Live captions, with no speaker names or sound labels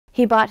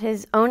He bought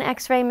his own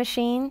X-ray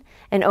machine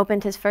and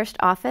opened his first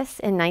office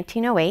in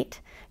 1908,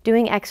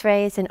 doing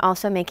X-rays and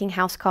also making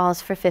house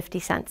calls for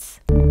 50 cents.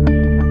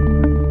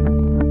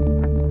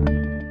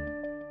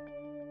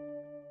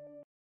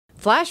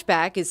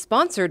 Flashback is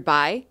sponsored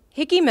by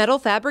Hickey Metal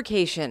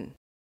Fabrication.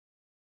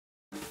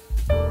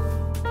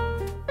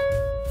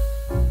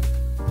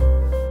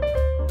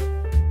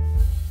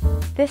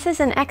 This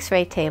is an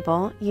X-ray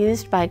table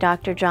used by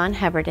Dr. John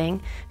Heberding,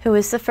 who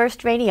was the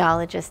first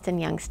radiologist in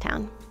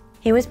Youngstown.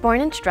 He was born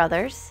in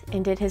Struthers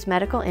and did his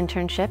medical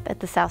internship at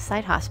the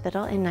Southside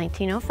Hospital in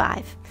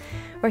 1905,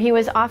 where he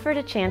was offered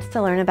a chance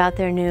to learn about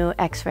their new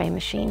X-ray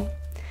machine.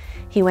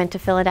 He went to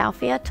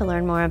Philadelphia to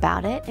learn more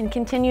about it and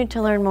continued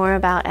to learn more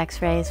about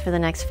X-rays for the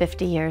next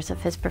 50 years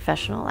of his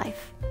professional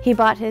life. He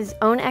bought his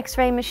own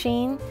X-ray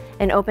machine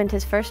and opened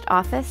his first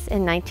office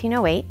in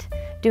 1908,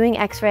 doing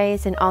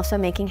X-rays and also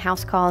making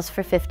house calls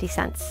for 50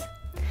 cents.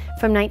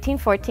 From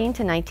 1914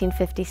 to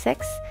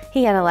 1956,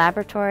 he had a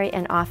laboratory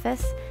and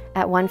office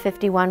at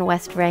 151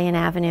 West Rayen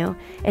Avenue,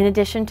 in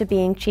addition to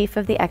being chief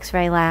of the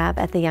X-ray lab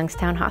at the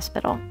Youngstown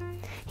Hospital.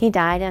 He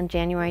died on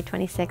January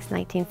 26,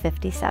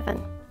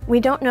 1957. We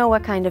don't know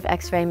what kind of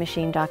X-ray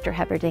machine Dr.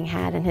 Heberding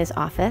had in his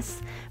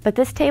office, but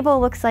this table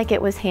looks like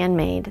it was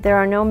handmade. There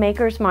are no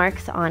maker's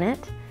marks on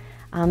it.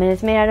 It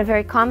is made out of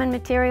very common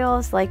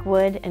materials like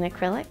wood and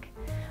acrylic.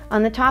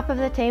 On the top of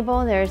the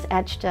table, there's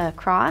etched a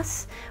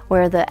cross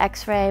where the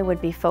X-ray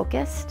would be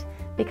focused,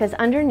 because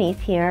underneath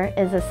here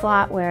is a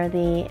slot where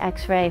the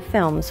X-ray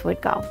films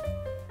would go.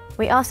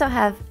 We also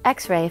have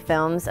X-ray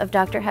films of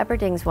Dr.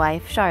 Heberding's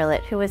wife,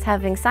 Charlotte, who was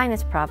having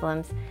sinus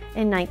problems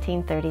in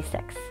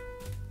 1936.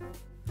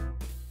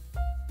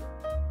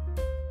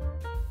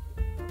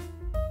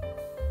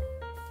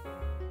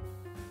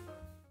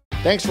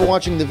 Thanks for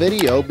watching the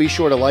video. Be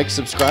sure to like,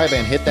 subscribe,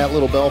 and hit that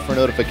little bell for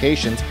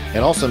notifications. And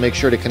also make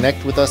sure to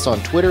connect with us on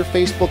Twitter,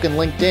 Facebook, and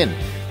LinkedIn.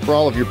 For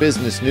all of your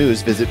business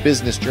news, visit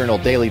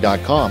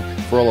businessjournaldaily.com.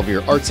 For all of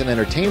your arts and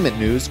entertainment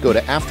news, go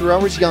to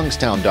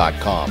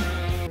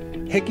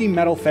afterhoursyoungstown.com. Hickey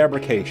Metal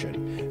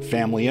Fabrication,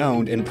 family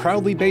owned and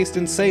proudly based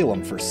in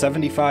Salem for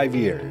 75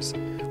 years.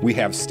 We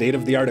have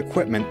state-of-the-art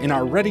equipment and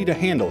are ready to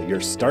handle your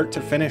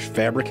start-to-finish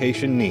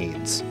fabrication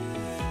needs.